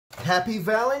Happy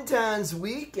Valentine's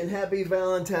week and happy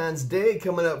Valentine's Day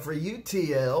coming up for you,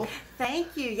 TL.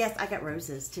 Thank you. Yes, I got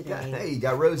roses today. Hey, you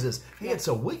got roses. Hey, it's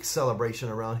a week celebration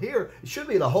around here. It should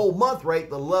be the whole month, right?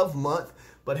 The love month.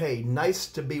 But hey, nice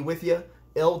to be with you.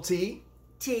 LT.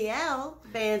 TL,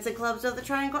 bands and clubs of the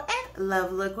Triangle, and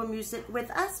love local music with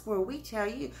us, where we tell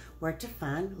you where to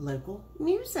find local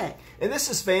music. And this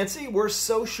is fancy. We're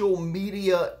social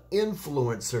media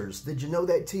influencers. Did you know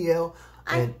that, TL?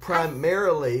 And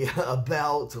primarily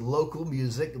about local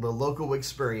music, the local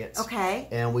experience. Okay.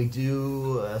 And we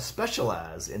do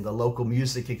specialize in the local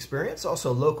music experience.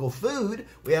 Also local food.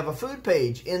 We have a food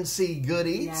page, NC Good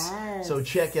Eats. Yes. So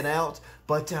check it out.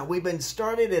 But we've been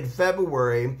started in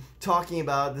February talking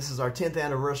about, this is our 10th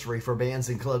anniversary for Bands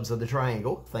and Clubs of the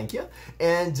Triangle. Thank you.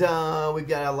 And we've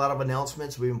got a lot of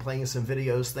announcements. We've been playing some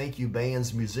videos. Thank you,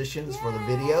 bands, musicians, for the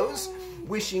videos.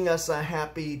 Wishing us a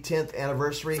happy 10th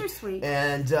anniversary. So sweet.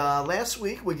 And last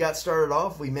week we got started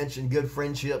off. We mentioned Good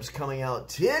Friendships coming out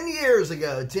 10 years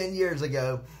ago. 10 years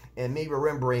ago. And me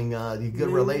remembering the good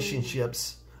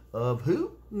relationships of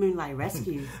who? Moonlight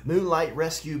Rescue. Moonlight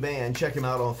Rescue Band. Check them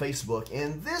out on Facebook.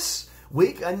 And this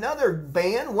week, another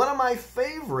band, one of my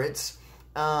favorites,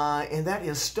 and that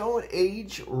is Stone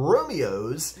Age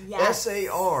Romeos. Yes.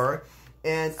 SAR.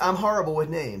 And I'm horrible with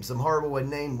names. I'm horrible with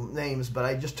names, but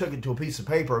I just took it to a piece of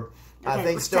paper. Okay, I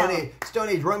think Stone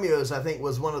Age Romeos, I think,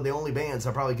 was one of the only bands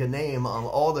I probably could name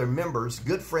all their members.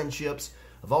 Good friendships.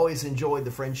 I've always enjoyed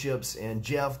the friendships. And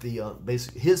Jeff,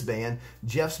 his band,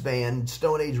 Jeff's band,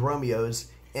 Stone Age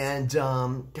Romeos. And,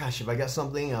 gosh, if I got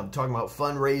something, I'm talking about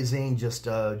fundraising. Just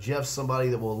Jeff's somebody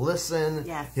that will listen.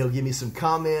 Yes. He'll give me some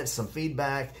comments, some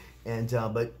feedback. And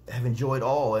but have enjoyed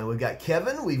all. And we've got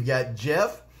Kevin. We've got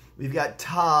Jeff. We've got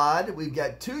Todd. We've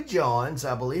got two Johns,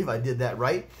 I believe I did that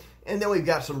right. And then we've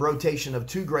got some rotation of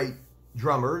two great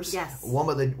drummers. Yes. One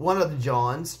of the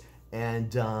Johns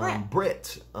and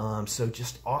Britt. So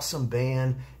just awesome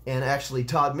band. And actually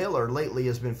Todd Miller lately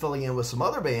has been filling in with some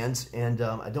other bands. And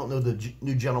I don't know the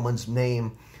new gentleman's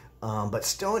name. But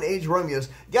Stone Age Romeos.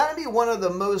 Got to be one of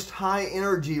the most high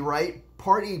energy, right?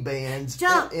 Party bands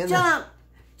in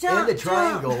the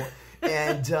Triangle.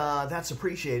 And that's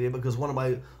appreciated because one of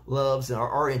my loves and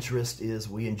our interest is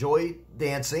we enjoy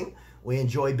dancing. We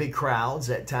enjoy big crowds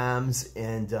at times.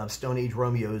 And Stone Age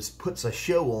Romeos puts a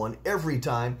show on every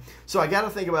time. So we got to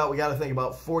think about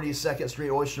 42nd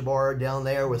Street Oyster Bar down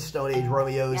there with Stone Age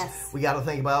Romeos. Yes. We got to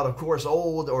think about, of course,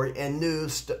 old and new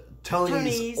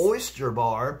Tony's Oyster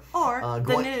Bar. Or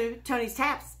the new Tony's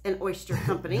Taps and Oyster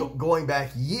Company. Going back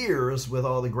years with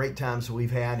all the great times we've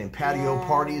had and patio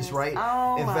parties, right?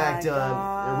 Oh, in fact,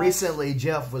 recently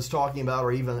Jeff was talking about,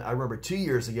 or even I remember 2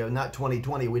 years ago, not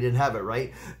 2020, we didn't have it,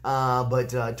 right? But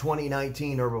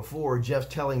 2019 or before, Jeff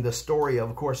telling the story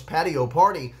of course, patio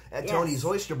party at Tony's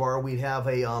Oyster Bar. We'd have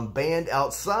a band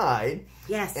outside.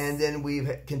 Yes. And then we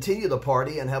continue the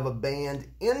party and have a band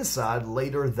inside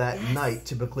later that night,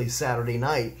 typically Saturday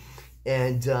night.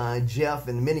 And Jeff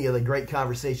and many of the great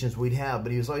conversations we'd have,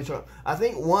 but he was always talking, I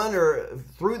think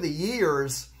through the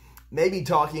years, maybe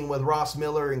talking with Ross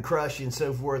Miller and Crush and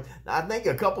so forth, I think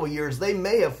a couple of years, they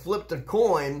may have flipped a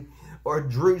coin or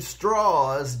drew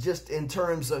straws just in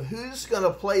terms of who's going to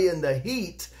play in the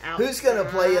heat, who's going to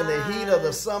play in the heat of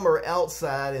the summer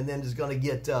outside, and then is going to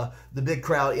get the big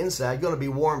crowd inside. Going to be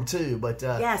warm too, but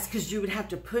yes, because you would have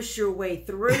to push your way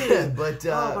through. But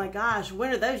oh my gosh, when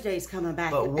are those days coming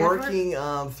back? But working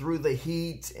through the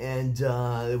heat, and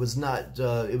it was not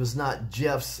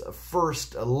Jeff's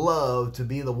first love to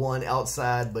be the one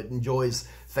outside, but enjoys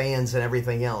fans and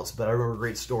everything else. But I remember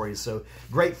great stories. So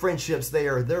great friendships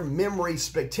there. Their memory,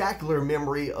 spectacular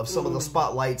memory of some of the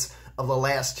spotlights of the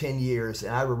last 10 years.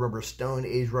 And I remember Stone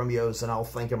Age Romeos, and I'll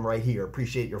thank them right here.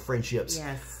 Appreciate your friendships.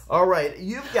 Yes. All right.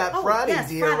 You've got Friday,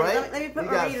 dear, Friday. right? Let me put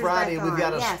you my got readers Friday. back We've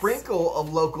got on. a sprinkle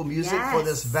of local music for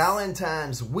this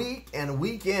Valentine's week and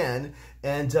weekend.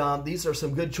 And these are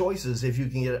some good choices if you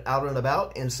can get out and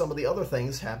about, and some of the other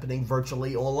things happening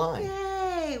virtually online.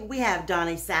 We have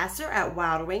Donnie Sasser at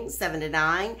Wild Wings, 7 to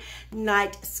 9.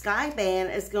 Night Sky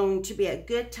Band is going to be at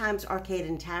Good Times Arcade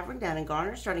and Tavern down in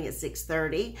Garner, starting at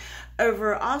 6:30.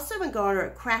 Over also in Garner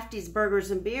at Crafty's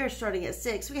Burgers and Beer, starting at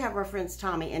 6. We have our friends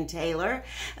Tommy and Taylor.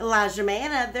 Elijah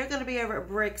Manna, they're going to be over at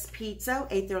Brick's Pizza.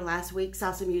 Ate there last week.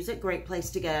 Salsa Music, great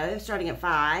place to go, starting at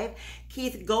 5.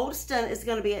 Keith Goldston is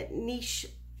going to be at Niche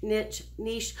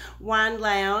Wine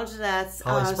Lounge. That's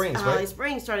Holly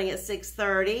Springs, starting at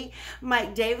 6:30.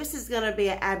 Mike Davis is going to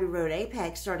be at Abbey Road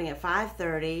Apex, starting at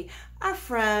 5:30.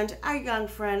 Our young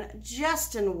friend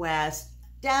Justin West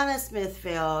down in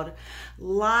Smithfield,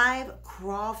 live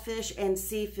crawfish and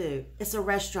seafood. It's a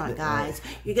restaurant, guys.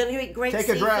 You're going to eat great seafood.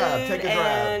 Take a drive.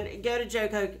 And go to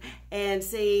Joco and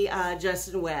see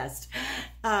Justin West.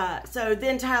 So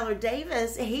then Tyler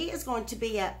Davis, he is going to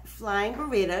be at Flying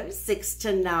Burrito 6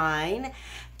 to 9.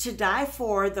 To Die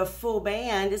For, the full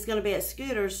band, is going to be at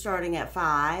Scooters starting at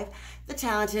 5. The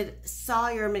talented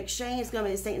Sawyer McShane is going to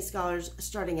be at St. Scholars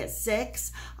starting at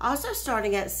 6. Also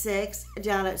starting at 6,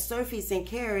 down at Sophie's and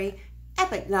Carey,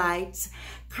 Epic Nights.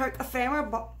 Kirk Farmer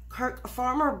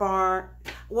Barn.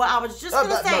 Well, I was just going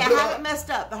to say, I haven't messed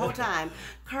up the whole time.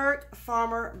 Kirk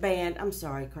Farmer Band. I'm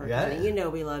sorry, Kirk. Honey. You know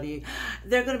we love you.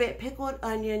 They're going to be at Pickled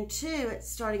Onion 2. It's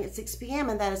starting at 6 p.m.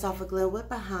 and that is off of Glenwood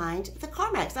behind the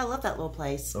CarMax. I love that little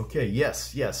place. Okay,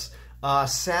 yes.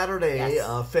 Saturday,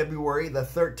 February the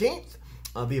 13th.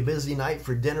 Be a busy night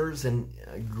for dinners and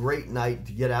a great night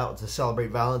to get out to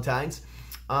celebrate Valentine's.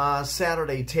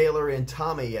 Saturday, Taylor and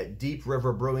Tommy at Deep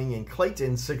River Brewing in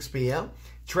Clayton, 6 p.m.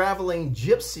 Traveling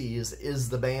Gypsies is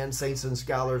the band. Saints and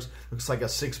Scholars, looks like a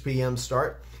 6 p.m.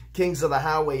 start. Kings of the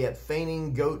Highway at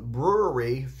Fainting Goat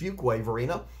Brewery, Fuquay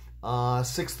Arena,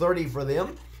 6:30 for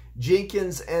them.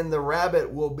 Jenkins and the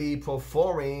Rabbit will be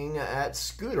performing at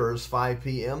Scooters, 5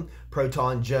 p.m.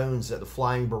 Proton Jones at the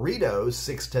Flying Burrito,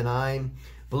 6 to 9.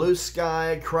 Blue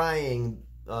Sky Crying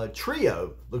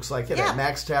Trio, looks like it, at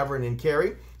Max Tavern in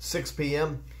Cary, 6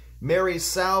 p.m. Mary's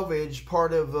Salvage,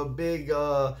 part of a big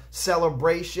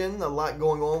celebration, a lot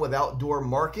going on with Outdoor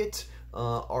Market,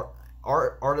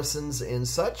 artisans and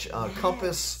such.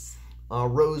 Compass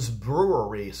Rose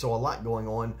Brewery, so a lot going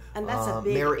on. And that's a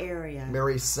big area.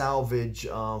 Mary's Salvage,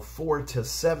 4 to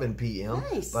 7 p.m.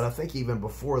 Nice. But I think even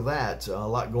before that, a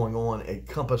lot going on at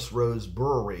Compass Rose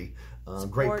Brewery.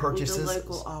 Great purchases. Support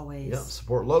local always. Yeah,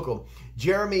 support local.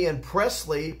 Jeremy and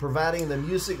Presley providing the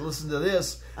music. Listen to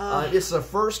this. It's the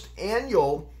first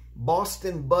annual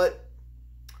Boston Butt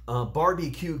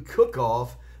barbecue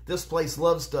cook-off. This place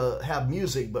loves to have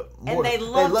music, but more, they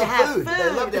love to have food.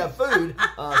 They love to have food.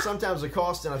 Sometimes the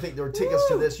cost, and I think there are tickets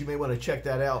to this. You may want to check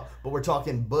that out. But we're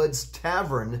talking Bud's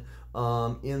Tavern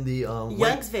in the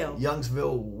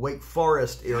Youngsville, Wake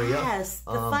Forest area. Yes,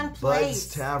 the fun place.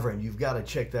 Bud's Tavern. You've got to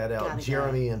check that out.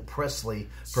 Jeremy and Presley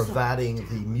providing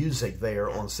the music there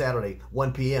on Saturday,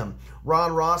 1 p.m.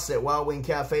 Ron Ross at Wild Wing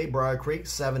Cafe, Briar Creek,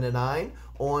 7 to 9.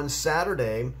 On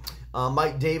Saturday,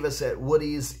 Mike Davis at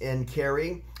Woody's in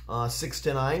Cary, 6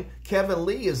 to 9. Kevin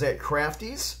Lee is at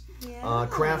Crafty's.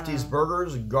 Crafty's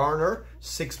Burgers, Garner,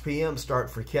 6 p.m. start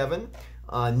for Kevin.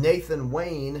 Nathan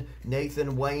Wayne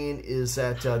is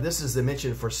at, this is the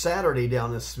mention for Saturday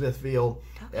down in Smithfield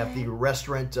at the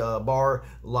restaurant bar,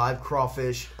 live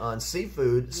crawfish on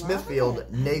seafood. Smithfield,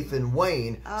 Nathan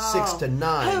Wayne, 6 to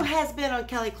 9. Who has been on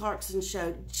Kelly Clarkson's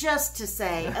show, just to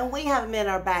say, and we have him in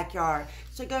our backyard.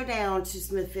 So go down to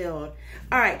Smithfield.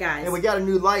 All right, guys. And we got a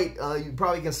new light. You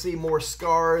probably can see more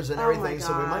scars and everything,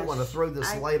 so we might want to throw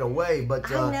this light away.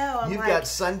 But I know, you've got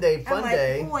Sunday Fun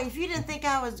Day. Boy, if you didn't think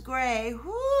I was gray,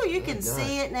 whoo, you can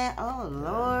see it now. Oh,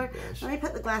 Lord. Let me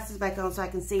put the glasses back on so I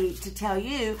can see to tell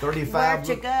you 35 where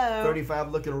to go.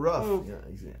 35 looking rough. Yeah,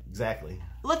 exactly.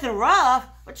 Looking rough?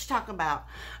 What you talking about?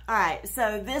 All right,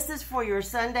 so this is for your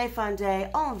Sunday Fun Day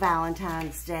on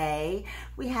Valentine's Day.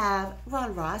 We have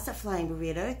Ron Ross at Flying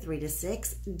Burrito, 3 to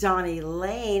 6. Donnie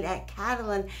Lane at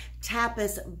Catalan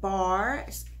Tapas Bar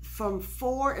from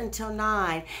 4 until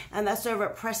 9, and that's over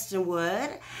at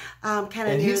Prestonwood.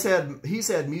 He's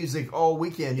had music all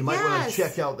weekend. You might want to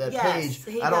check out that page.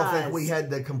 I don't think we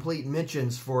had the complete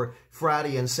mentions for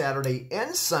Friday and Saturday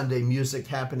and Sunday music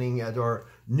happening at our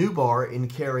new bar in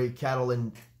Cary,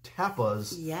 Catalan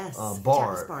Tapas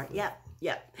Bar. Tapas Bar.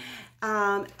 Yep.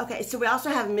 Okay, so we also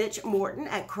have Mitch Morton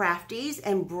at Crafty's,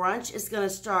 and brunch is going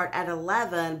to start at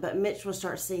 11, but Mitch will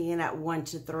start singing at 1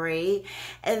 to 3.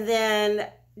 And then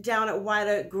down at White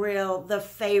Oak Grill, the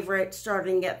favorite,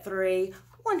 starting at 3,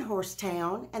 One Horse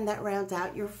Town, and that rounds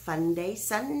out your Fun Day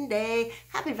Sunday.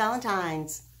 Happy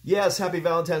Valentine's. Yes, happy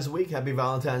Valentine's Week. Happy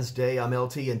Valentine's Day. I'm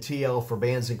LT and TL for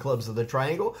Bands and Clubs of the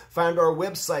Triangle. Find our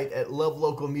website at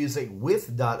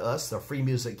lovelocalmusicwith.us, the free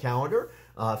music calendar.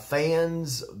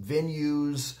 Fans,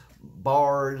 venues,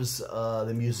 bars,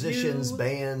 the musicians,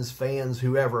 bands, fans,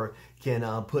 whoever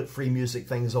can put free music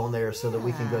things on there so that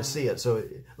we can go see it. So a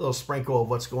little sprinkle of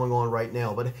what's going on right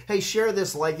now. But hey, share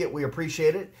this, like it. We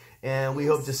appreciate it. And we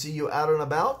hope to see you out and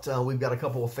about. We've got a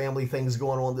couple of family things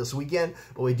going on this weekend,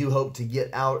 but we do hope to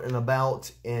get out and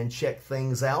about and check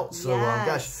things out. So,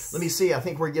 gosh, let me see. I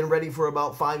think we're getting ready for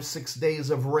about 5-6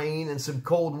 days of rain and some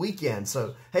cold weekends.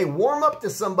 So, hey, warm up to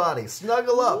somebody.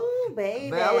 Snuggle up. Ooh, baby.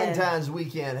 Valentine's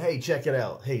weekend. Hey, check it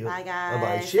out. Hey, bye, guys.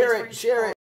 Bye-bye. Share it.